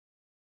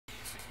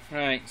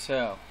Right,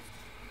 so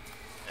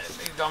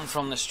we've gone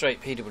from the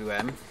straight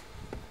PWM.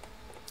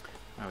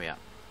 Where are we at?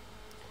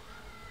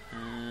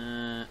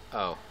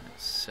 Oh,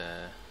 it's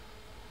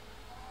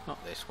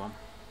not this one.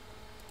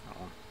 That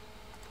one.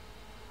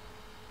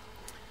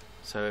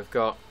 So we've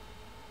got,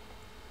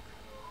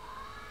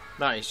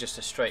 that is just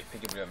a straight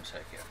PWM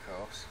circuit, of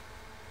course.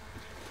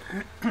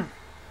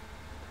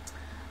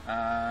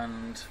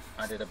 And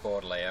I did a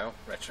board layout,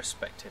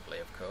 retrospectively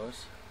of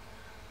course,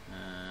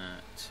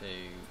 to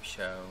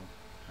show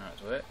how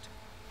it's worked.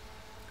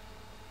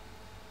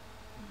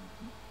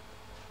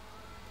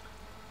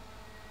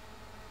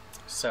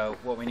 So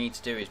what we need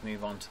to do is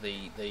move on to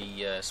the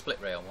split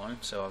rail one.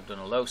 So I've done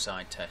a low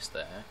side test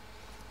there.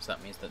 So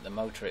that means that the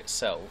motor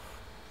itself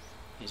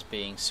is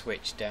being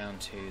switched down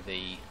to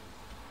the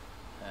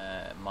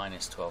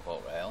minus 12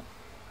 volt rail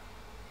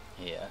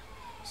here.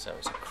 So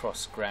it's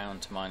across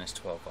ground to minus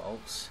 12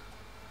 volts.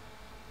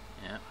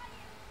 Yeah.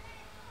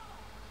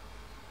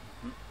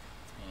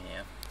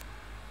 Yeah.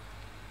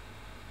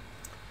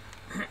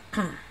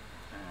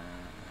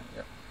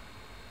 Yep.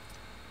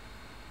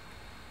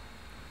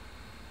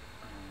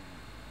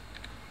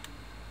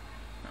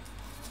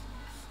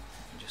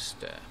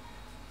 Just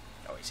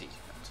oh, it's easy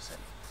enough to say.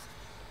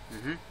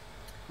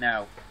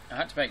 Now I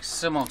had to make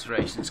some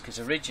alterations because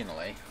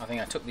originally I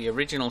think I took the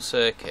original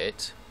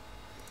circuit,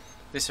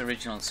 this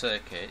original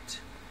circuit,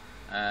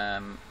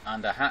 and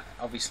I had,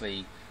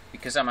 obviously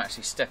because I'm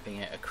actually stepping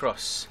it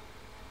across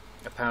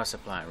a power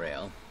supply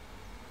rail,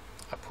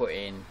 I put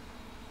in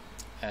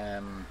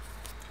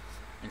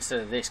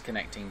instead of this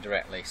connecting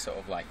directly sort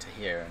of like to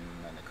here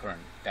and the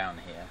current down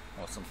here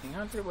or something.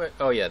 How did it work?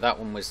 Oh yeah, that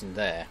one wasn't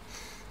there.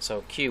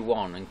 So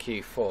Q1 and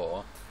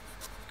Q4,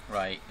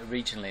 right,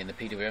 originally in the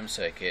PWM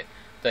circuit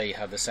they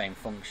have the same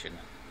function,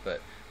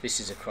 but this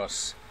is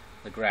across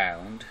the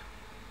ground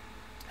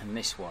and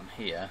this one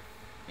here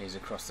is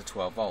across the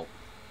 12 volt,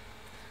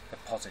 the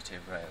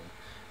positive rail,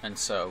 and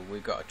so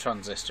we've got a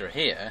transistor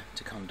here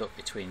to conduct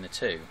between the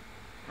two,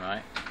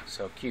 right?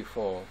 So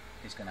Q4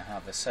 is going to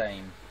have the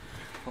same,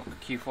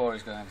 Q4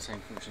 is going to have the same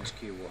function as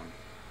Q1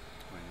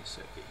 when the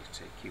circuit you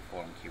say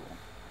Q4 and Q1.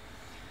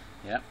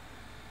 Yeah.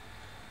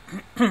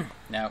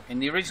 Now in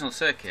the original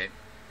circuit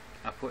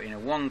I put in a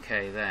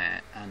 1k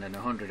there and an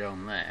 100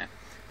 ohm there.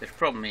 The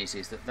problem is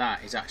that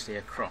that is actually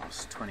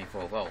across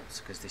 24 volts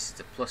because this is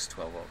the plus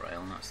 12 volt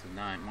rail and that's the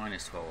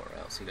minus 12 volt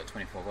rail, so you've got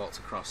 24 volts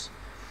across,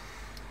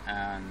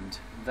 and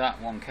that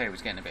 1k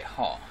was getting a bit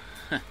hot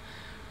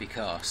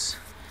because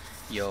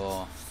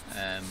you're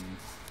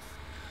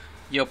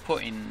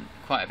putting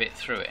quite a bit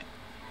through it.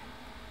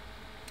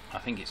 I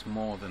think it's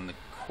more than the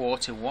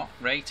quarter watt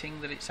rating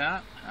that it's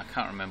at. I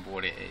can't remember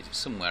what it is. It's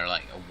somewhere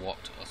like a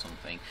watt or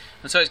something,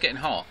 and so it's getting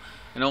hot.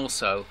 And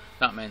also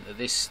that meant that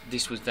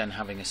this was then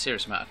having a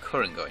serious amount of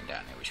current going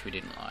down it, which we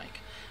didn't like.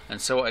 And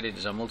so what I did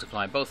is I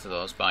multiplied both of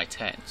those by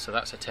 10. So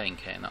that's a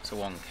 10k and that's a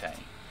 1k.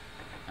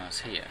 That's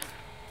here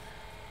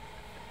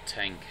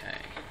 10k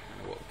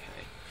and a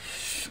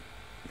 1k,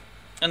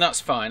 and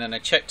that's fine. And I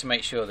checked to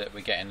make sure that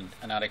we're getting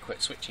an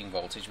adequate switching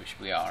voltage, which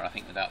we are. I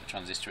think without the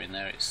transistor in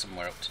there it's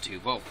somewhere up to 2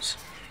 volts.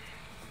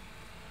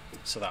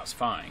 So that's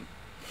fine,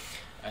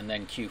 and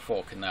then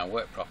Q4 can now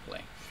work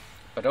properly.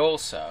 But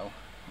also,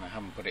 and I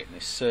haven't put it in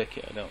this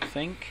circuit I don't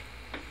think,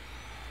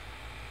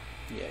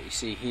 yeah, you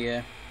see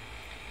here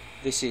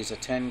this is a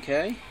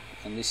 10k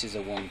and this is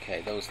a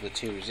 1k, those are the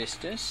two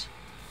resistors,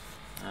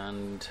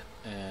 and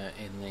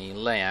in the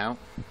layout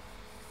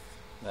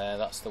there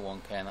that's the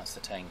 1k and that's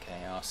the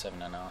 10k,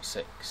 R7 and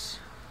R6,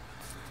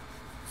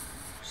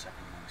 7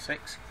 and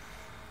 6.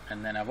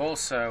 And then I've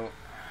also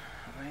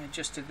I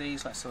adjusted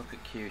these. Let's look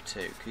at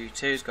Q2.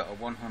 Q2's got a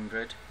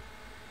 100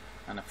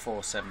 and a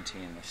 470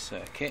 in this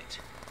circuit,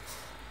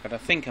 but I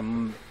think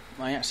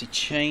I actually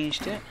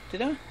changed it.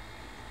 Did I?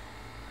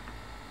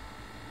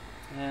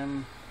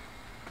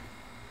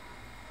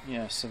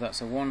 Yeah, so that's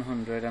a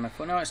 100 and a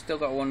 4. No, it's still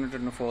got a 100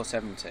 and a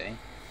 470.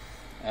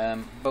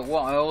 But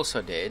what I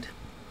also did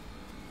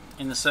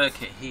in the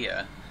circuit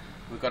here,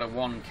 we've got a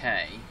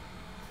 1k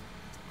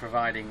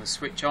providing the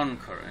switch on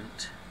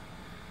current,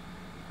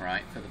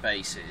 right, for the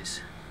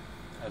bases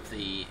of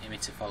the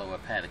emitter follower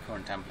pair, the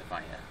current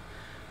amplifier,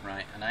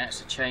 right, and I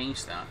actually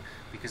changed that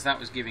because that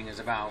was giving us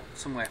about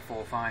somewhere 4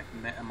 or 5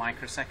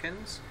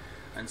 microseconds,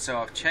 and so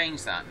I've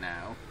changed that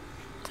now,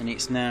 and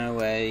it's now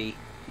in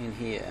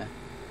here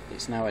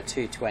it's now a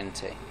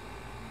 220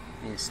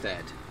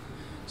 instead,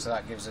 so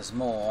that gives us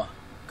more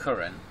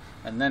current,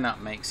 and then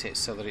that makes it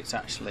so that it's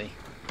actually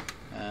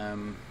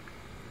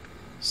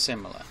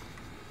similar.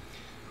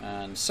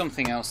 And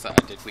something else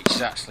that I did, which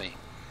is actually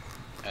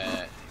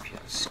if you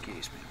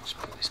excuse me, I'll just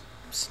put this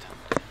stand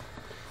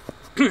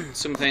down.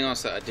 Something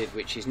else that I did,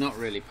 which is not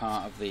really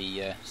part of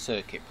the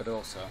circuit, but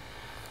also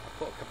I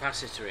put a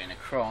capacitor in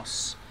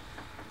across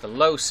the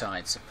low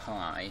side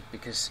supply,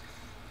 because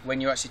when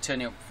you actually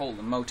turn it up full,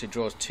 the motor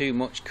draws too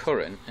much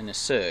current and a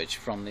surge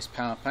from this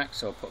power pack,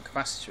 so I put a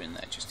capacitor in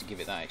there just to give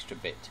it that extra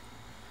bit,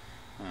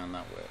 and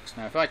that works.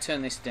 Now if I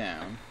turn this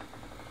down,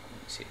 you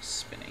can see it's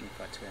spinning. If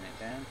I turn it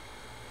down,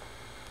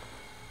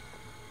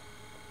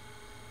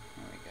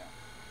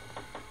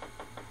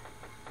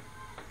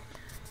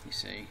 you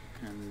see.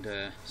 And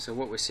so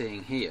what we're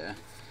seeing here,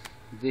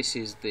 this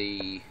is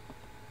the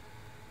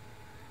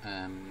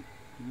one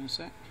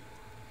sec.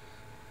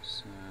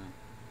 So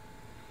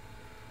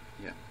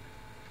yeah,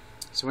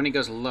 so when it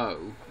goes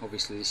low,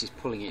 obviously this is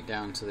pulling it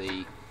down to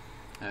the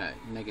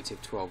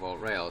negative 12 volt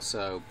rail,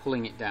 so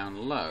pulling it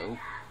down low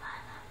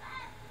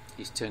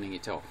is turning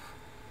it off,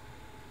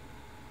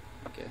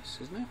 I guess,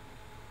 isn't it?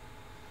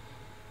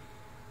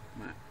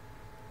 Right.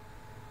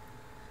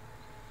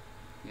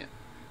 Yeah.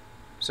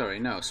 Sorry,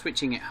 no,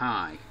 switching it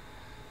high,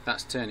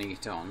 that's turning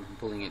it on, and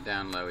pulling it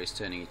down low is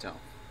turning it off.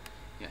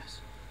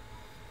 Yes.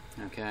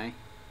 Okay.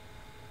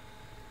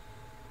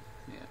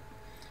 Yeah.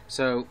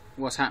 So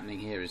what's happening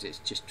here is it's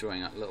just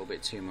drawing a little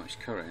bit too much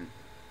current.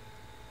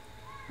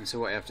 And so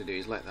what you have to do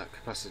is let that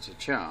capacitor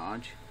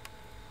charge,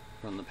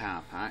 run the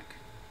power pack,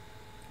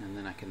 and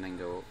then I can then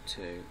go up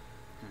to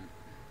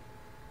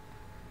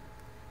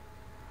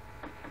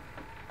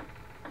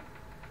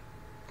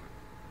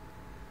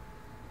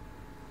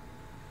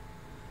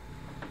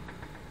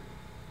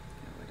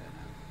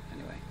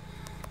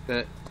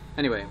but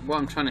anyway, what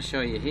I'm trying to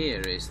show you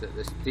here is that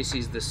this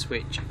is the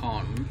switch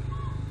on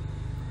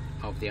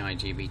of the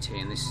IGBT,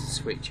 and this is the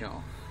switch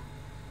off.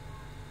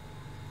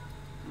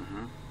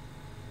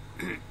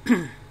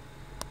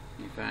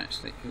 If I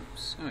actually,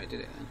 oops, oh I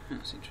did it then,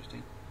 that's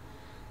interesting.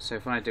 So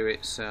if I do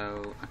it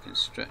so I can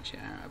stretch it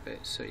out a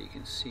bit so you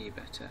can see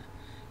better.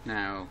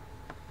 Now,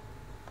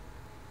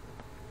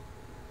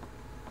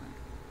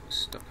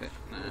 stop it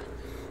now.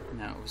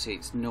 Now obviously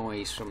it's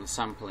noise from the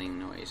sampling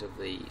noise of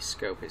the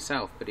scope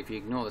itself, but if you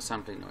ignore the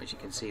sampling noise you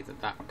can see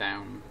that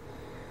down.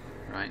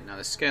 Right, now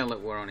the scale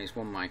that we're on is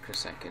 1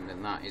 microsecond,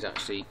 and that is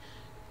actually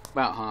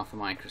about half a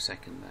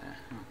microsecond there.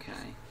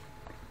 Okay.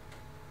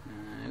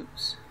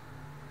 Oops.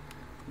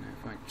 Now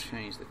if I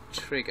change the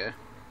trigger,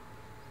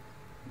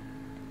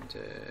 and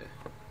yeah,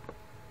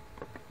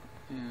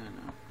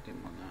 no,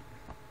 didn't want that.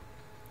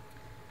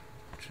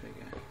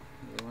 Trigger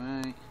the other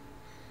way.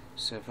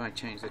 So if I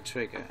change the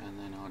trigger, and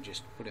then I'll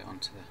just put it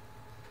onto the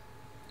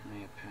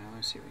higher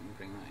power, see if we can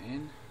bring that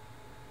in.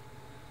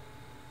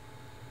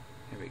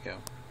 Here we go.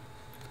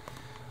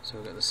 So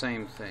we've got the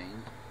same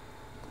thing.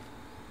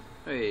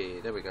 Hey,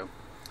 there we go.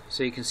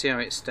 So you can see how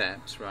it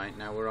steps. Right,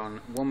 now we're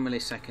on 1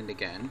 millisecond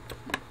again.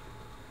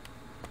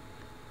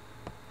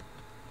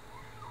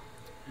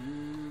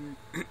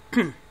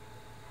 There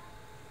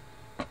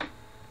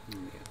we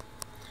go.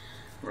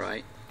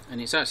 Right,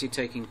 and it's actually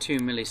taking 2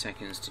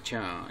 milliseconds to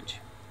charge.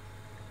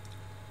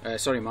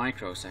 Sorry,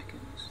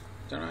 microseconds. Is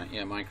that right?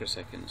 Yeah,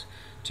 microseconds.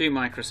 2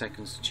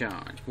 microseconds to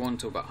charge, 1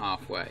 to about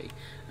halfway,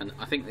 and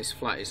I think this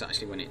flat is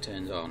actually when it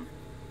turns on.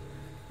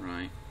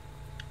 Right.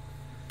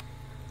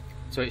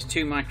 So it's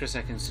 2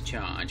 microseconds to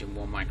charge and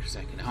 1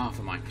 microsecond, half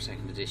a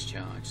microsecond to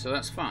discharge. So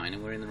that's fine,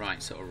 and we're in the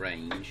right sort of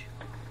range.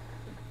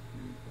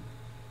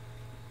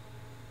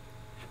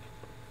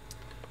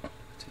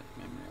 Take the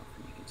memory off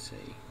and you can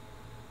see.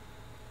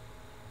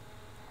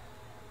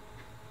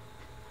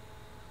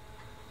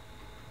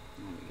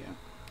 There we go.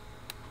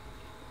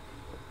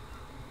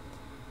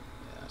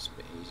 Yeah, that's a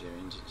bit easier,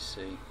 isn't it, to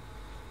see.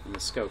 And the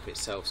scope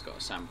itself's got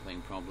a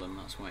sampling problem,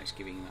 that's why it's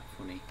giving that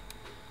funny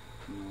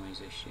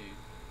noise issue.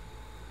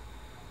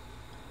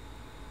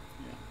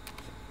 Yeah.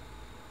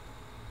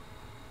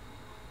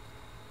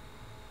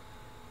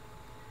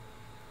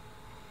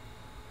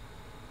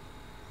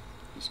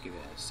 Just give it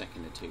a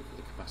second or two for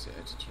the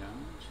capacitor to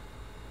charge.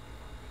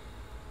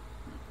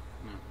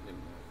 No, it didn't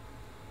work.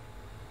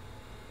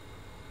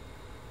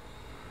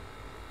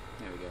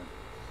 There we go.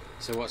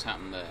 So what's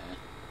happened there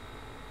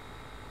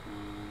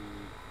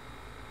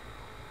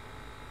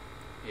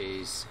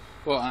is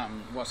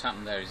what's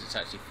happened there is it's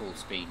actually full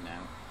speed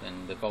now,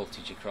 and the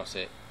voltage across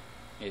it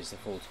is the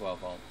full 12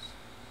 volts.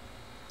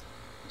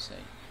 You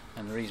see,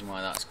 and the reason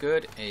why that's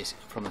good is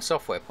from the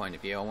software point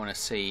of view. I want to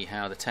see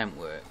how the temp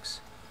works,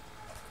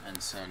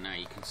 and so now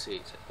you can see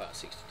it's at about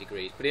 60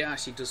 degrees, but it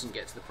actually doesn't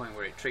get to the point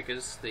where it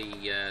triggers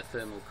the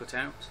thermal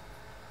cutout,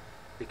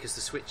 because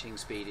the switching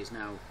speed is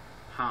now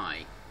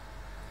high,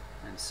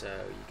 and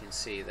so you can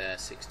see there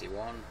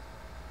 61.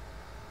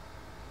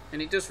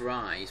 And it does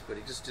rise, but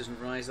it just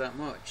doesn't rise that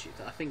much.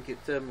 I think it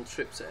thermal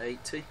trips at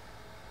 80,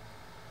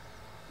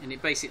 and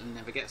it basically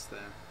never gets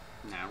there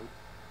now.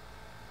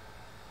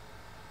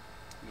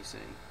 You see,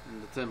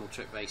 and the thermal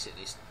trip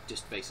basically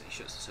shuts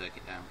the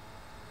circuit down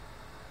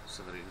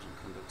so that it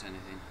doesn't conduct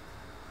anything.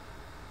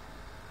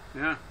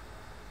 Yeah.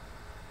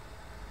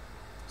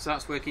 So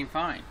that's working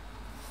fine.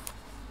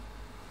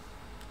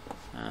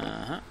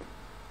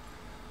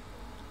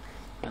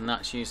 And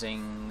that's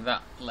using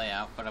that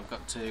layout, but I've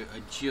got to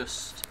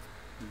adjust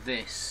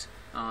this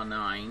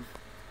R9,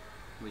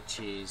 which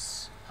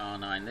is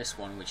R9, this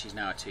one, which is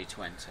now a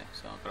 220,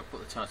 so I've got to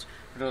put the touch,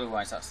 but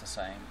otherwise that's the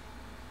same.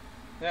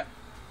 Yeah,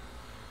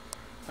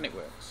 and it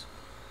works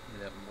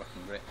with a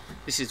working grip.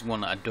 This is one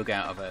that I dug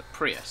out of a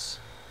Prius.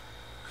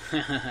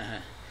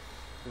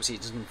 Obviously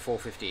it doesn't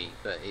 450,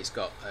 but it's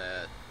got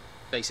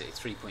basically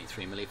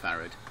 3.3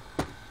 millifarad,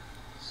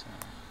 so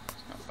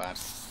it's not bad,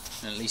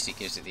 and at least it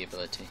gives it the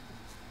ability.